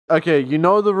Okay, you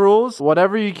know the rules.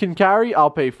 Whatever you can carry, I'll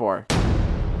pay for.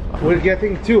 We're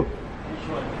getting 2.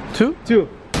 2? 2.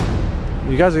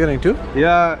 You guys are getting 2?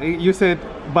 Yeah, you said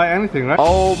buy anything, right?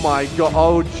 Oh my god.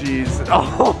 Oh jeez.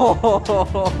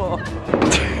 Oh.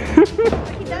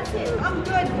 That's it. I'm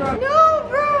good, bro. No,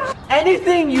 bro.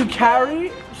 Anything you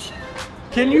carry?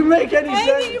 Can you make any sense?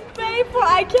 Anything you pay for,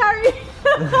 I carry.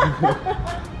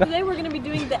 Today we're gonna be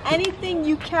doing the anything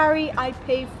you carry, I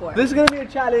pay for. This is gonna be a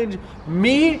challenge.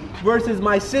 Me versus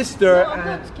my sister. No, I'm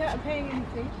not paying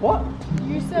anything. What?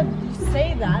 You said you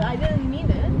say that. I didn't mean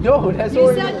it. No, that's You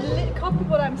already... said copy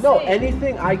what I'm No, saying.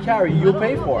 anything I carry, you'll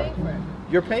pay for it.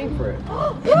 You're paying for it.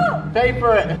 Pay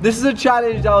for it. This is a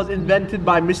challenge that was invented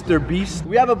by Mr. Beast.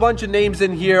 We have a bunch of names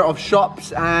in here of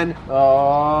shops and...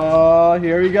 Oh,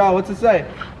 here we go. What's it say?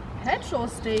 Petrol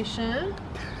station?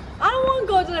 I don't want to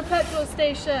go to the petrol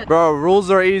station. Bro, rules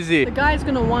are easy. The guy's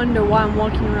gonna wonder why I'm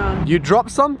walking around. You drop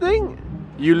something,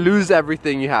 you lose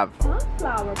everything you have.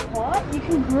 Sunflower pot? You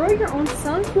can grow your own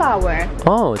sunflower.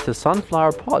 Oh, it's a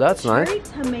sunflower pot. That's nice. Cherry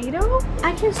tomato?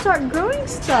 I can start growing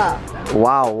stuff.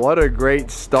 Wow, what a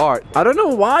great start. I don't know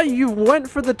why you went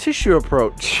for the tissue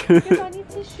approach. Because I need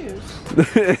tissues.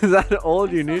 Is that all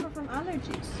you need? From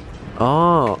allergies.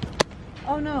 Oh.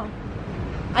 Oh no.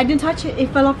 I didn't touch it. It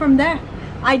fell off from there.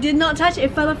 I did not touch it.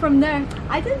 It fell off from there.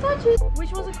 I didn't touch it. Which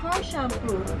was a car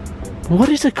shampoo? What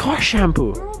is a car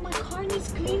shampoo? Bro, my car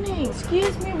needs cleaning.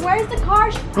 Excuse me, where's the car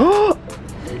shampoo?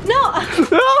 No!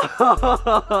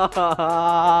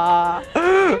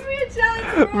 Give me a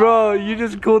challenge, Bro, you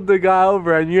just called the guy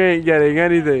over and you ain't getting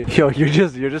anything. Yo, you're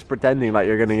just pretending like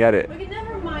you're gonna get it. Okay,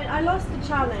 never mind. I lost the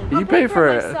challenge. You I'll pay for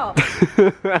it. myself.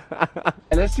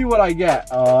 Let's see what I get.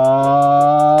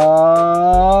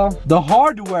 The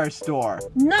hardware store.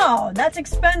 No, that's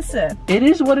expensive. It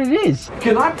is what it is.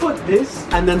 Can I put this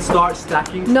and then start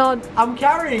stacking? No, I'm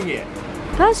carrying it.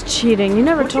 that's cheating. You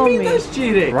never What do told you mean me. that's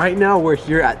cheating? Right now we're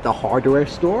here at the hardware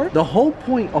store. The whole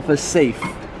point of a safe.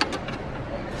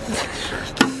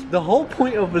 The whole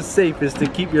point of a safe is to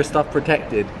keep your stuff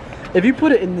protected. If you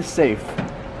put it in the safe,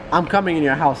 I'm coming in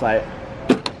your house,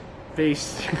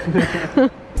 face.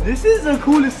 This is the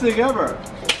coolest thing ever.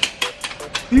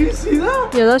 Do you see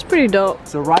that? Yeah, that's pretty dope.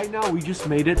 So right now we just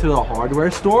made it to the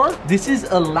hardware store. This is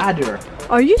a ladder.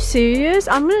 Are you serious?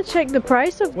 I'm gonna check the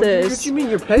price of this. What do you mean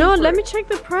you're paying No, for let it? me check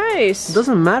the price. It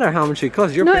doesn't matter how much it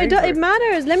costs. You're No, paying for it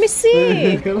matters. Let me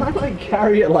see. Can I like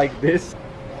carry it like this?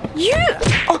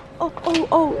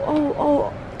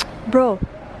 Oh. Bro,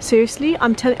 seriously?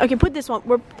 I'm telling. Okay, put this one.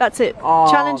 That's it.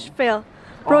 Challenge fail.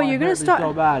 Bro, you're gonna start.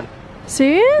 So bad.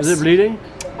 Serious? Is it bleeding?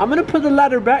 I'm gonna put the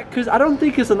ladder back because I don't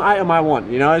think it's an item I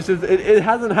want. You know, it's just it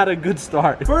hasn't had a good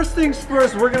start. First things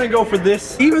first, we're gonna go for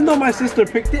this. Even though my sister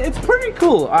picked it, it's pretty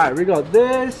cool. All right, we got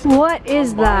this. What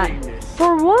is that?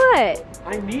 For what?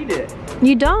 I need it.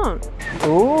 You don't.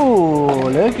 Oh,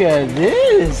 look at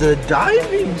this, a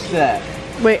diving set.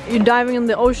 Wait, you're diving in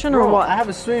the ocean or Bro, what? I have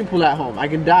a swimming pool at home. I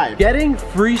can dive. Getting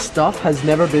free stuff has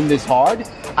never been this hard.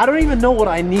 I don't even know what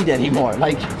I need anymore.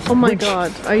 Like, oh my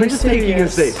god, are you just taking a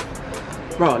serious? safe.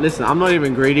 Bro, listen, I'm not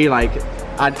even greedy. Like,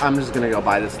 I'm just gonna go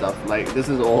buy this stuff. Like, this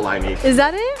is all I need. Is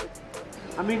that it?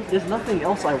 I mean, there's nothing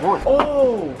else I want.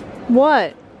 Oh!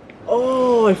 What?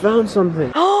 Oh, I found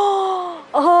something.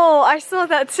 Oh, I saw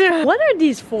that too. What are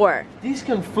these for? These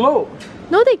can float.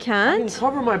 No, they I can can't.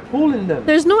 cover my pool in them.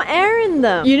 There's no air in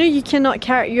them. You know you cannot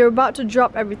carry. You're about to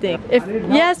drop everything. If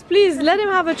yes, please let him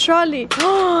have a trolley.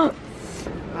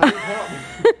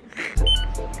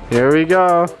 Here we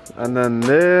go. And then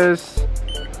this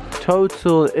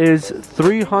total is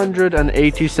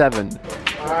 387.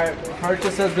 Alright,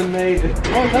 purchase has been made.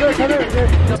 Oh, tell her.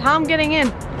 That's how I'm getting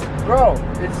in. Bro,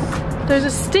 it's... There's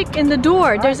a stick in the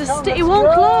door. There's a stick. It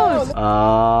won't close.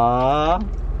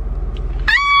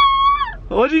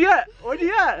 What'd you get? What'd you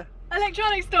get?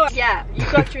 Electronics store. Yeah, you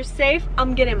got your safe.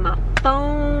 I'm getting my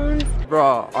phones.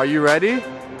 Bro, are you ready?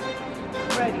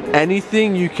 Ready.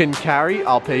 Anything you can carry,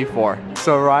 I'll pay for.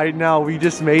 So right now, we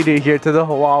just made it here to the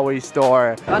HUAWEI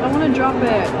store. I don't want to drop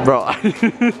it. Bro.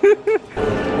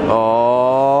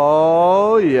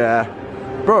 Oh, yeah.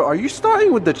 Bro, are you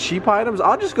starting with the cheap items?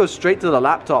 I'll just go straight to the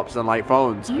laptops and like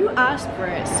phones. You asked for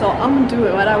it, so I'm gonna do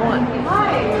it what I want.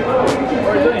 Hi.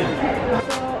 What are you doing?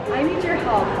 So I need your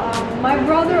help. My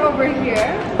brother over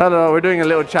here. Hello, we're doing a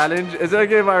little challenge. Is it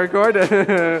okay if I record?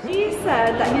 He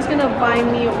said that he's gonna buy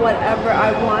me whatever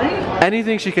I want.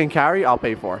 Anything she can carry, I'll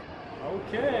pay for.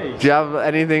 Okay. Do you have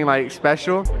anything like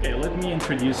special? Okay, let me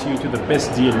introduce you to the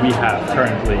best deal we have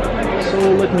currently. So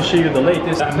let me show you the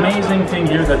latest amazing thing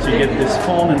here that you get this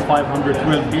phone and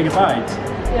 512 gigabytes.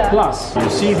 Yeah. Plus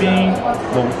receiving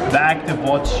the Active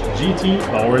Watch GT,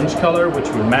 the orange color, which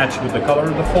will match with the color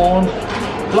of the phone,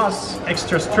 plus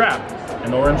extra strap,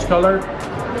 an orange color,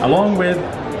 along with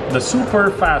the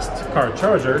super fast car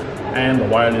charger and the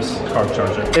wireless car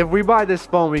charger. If we buy this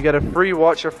phone, we get a free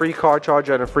watch, a free car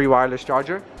charger, and a free wireless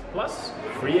charger. Plus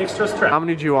free extra strap. How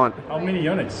many do you want? How many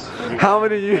units? How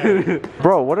many units?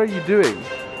 Bro, what are you doing?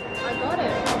 I got it.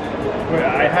 Wait,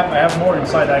 I have more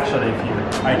inside actually. If you,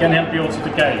 I can help you also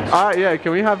to carry. Alright, yeah,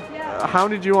 can we have, how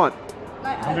many do you want?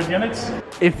 100 units?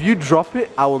 If you drop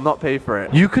it, I will not pay for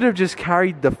it. You could have just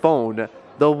carried the phone,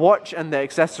 the watch and the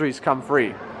accessories come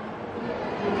free.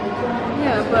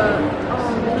 Yeah, but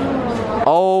oh no.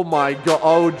 Oh my god,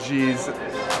 oh jeez.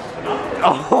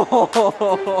 Oh.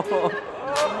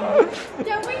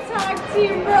 Can we tag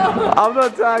team, bro? I'm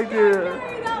not tagged you.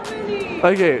 Carry that many.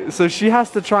 Okay, so she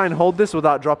has to try and hold this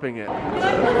without dropping it. Can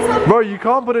I put some? Bro, you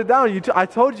can't put it down. I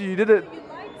told you, you did it. You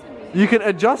lied to me. You can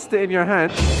adjust it in your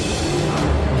hand.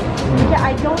 Yeah,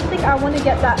 I don't think I want to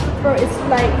get that, bro. It's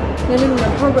like no,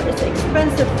 bro, but it's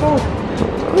expensive phone.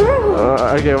 Bro.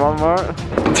 Okay, one more.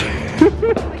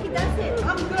 Okay, that's it.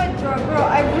 I'm good, bro.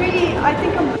 I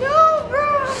think I'm. No, bro.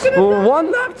 I'm gonna die.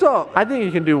 One laptop. I think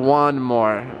you can do one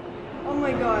more. Oh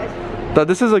my god. But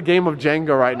this is a game of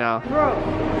Jenga right now. Bro.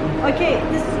 Okay,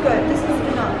 this is good. This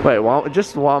is enough. Wait,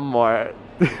 just one more.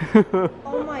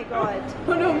 Oh my god.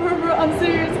 Oh no, bro, I'm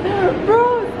serious.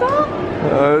 Bro, stop.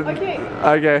 Okay.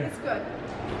 Okay. It's good.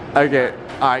 Okay.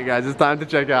 Alright guys, it's time to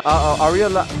check out. Are we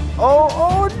allowed?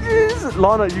 Oh jeez!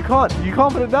 Lana, you can't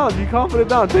put it down. You can't put it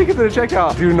down. Take it to the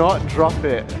checkout. Do not drop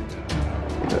it.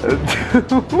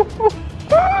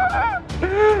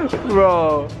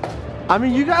 Bro. I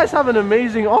mean, you guys have an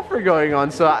amazing offer going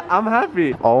on, so I'm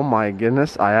happy. Oh my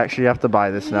goodness, I actually have to buy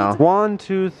this now. 1,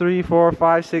 2, 3, 4,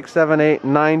 5, 6, 7, 8,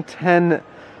 9, 10.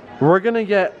 We're gonna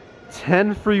get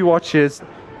 10 free watches.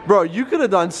 Bro, you could have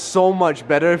done so much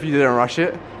better if you didn't rush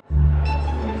it.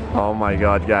 Oh my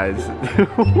god, guys.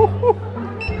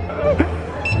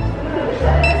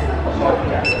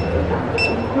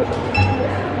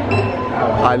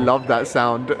 I love that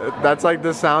sound. That's like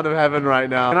the sound of heaven right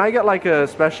now. Can I get like a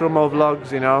special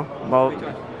Movlogs, you know?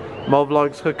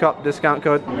 Movlogs hookup discount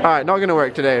code? Alright, not gonna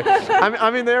work today. I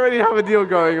mean, they already have a deal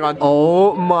going on.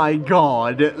 Oh my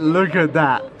god, look at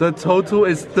that. The total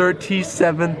is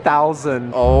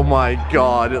 37,000. Oh my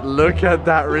god, look at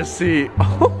that receipt.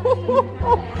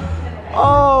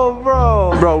 Oh,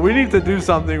 bro. Bro, we need to do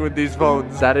something with these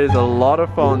phones. That is a lot of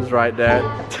phones right there.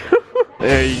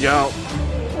 There you go.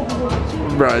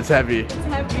 Bro, it's heavy. It's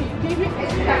heavy.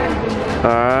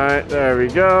 Alright, there we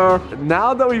go.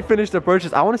 Now that we finished the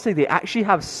purchase, I want to say they actually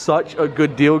have such a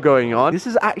good deal going on. This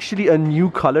is actually a new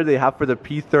color they have for the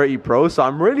P30 Pro. So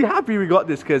I'm really happy we got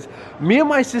this because me and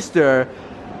my sister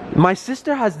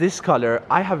has this color,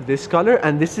 I have this color,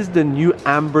 and this is the new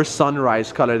Amber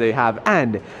Sunrise color they have.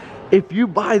 And if you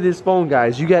buy this phone,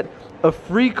 guys, you get a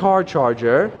free car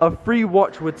charger, a free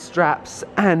watch with straps,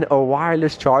 and a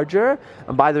wireless charger.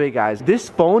 And by the way, guys, this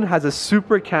phone has a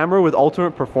super camera with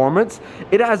ultimate performance.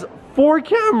 It has 4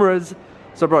 cameras.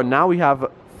 So, bro, now we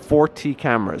have 40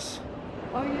 cameras.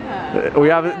 Oh yeah. We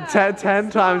have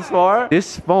 10 times 4.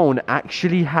 This phone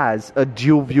actually has a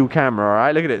dual view camera, all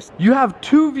right? Look at this. You have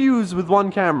 2 views with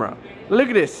 1 camera. Look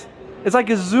at this. It's like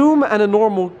a zoom and a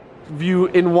normal view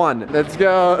in one. Let's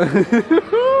go.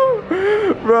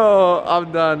 Bro,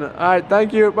 I'm done. All right,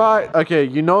 thank you. Bye. Okay,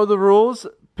 you know the rules.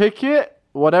 Pick it.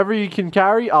 Whatever you can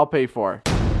carry, I'll pay for.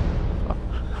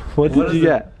 What did you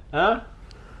get? Huh?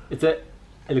 It's a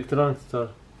electronic store.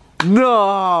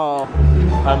 No.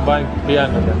 I'm buying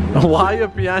piano then. Why a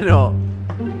piano?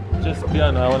 Just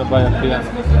piano. I want to buy a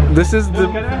piano. This is the.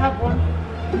 Can I have one?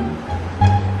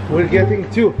 We're getting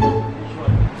 2.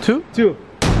 2? 2.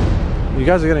 You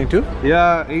guys are getting 2?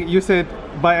 Yeah, you said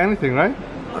buy anything, right?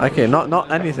 Okay,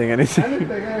 not anything.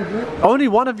 Only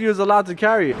one of you is allowed to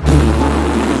carry it.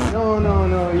 No.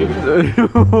 You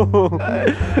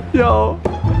Yo.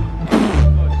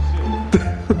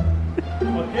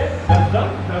 Okay, that's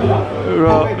done.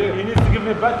 Bro. He needs to give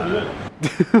me a battery.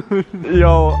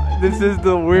 Yo, this is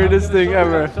the weirdest thing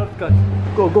ever. Shortcut.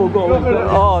 Go.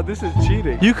 Oh, this is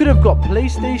cheating. You could have got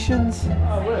PlayStations.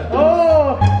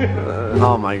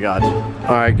 Oh my god.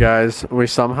 Alright guys, we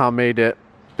somehow made it.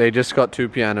 They just got 2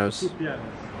 pianos.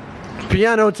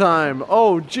 Piano time.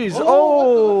 Oh jeez.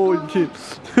 Oh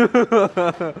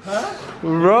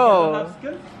bro.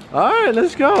 Alright,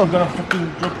 let's go. I'm gonna fucking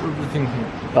drop everything here.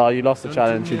 Oh, you lost the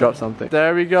challenge. You dropped something.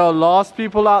 There we go. Lost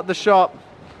people out the shop.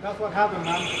 That's what happened,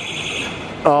 man.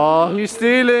 Oh, he's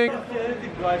stealing.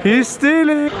 He's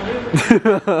stealing.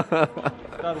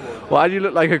 Why do you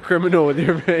look like a criminal with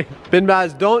your face? Bin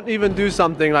Baz, don't even do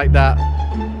something like that.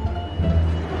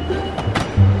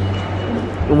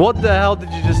 What the hell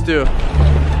did you just do?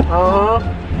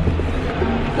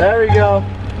 There we go.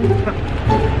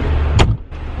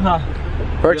 Nah.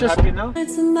 Purchase? You happy now? Find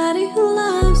somebody who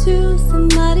loves you.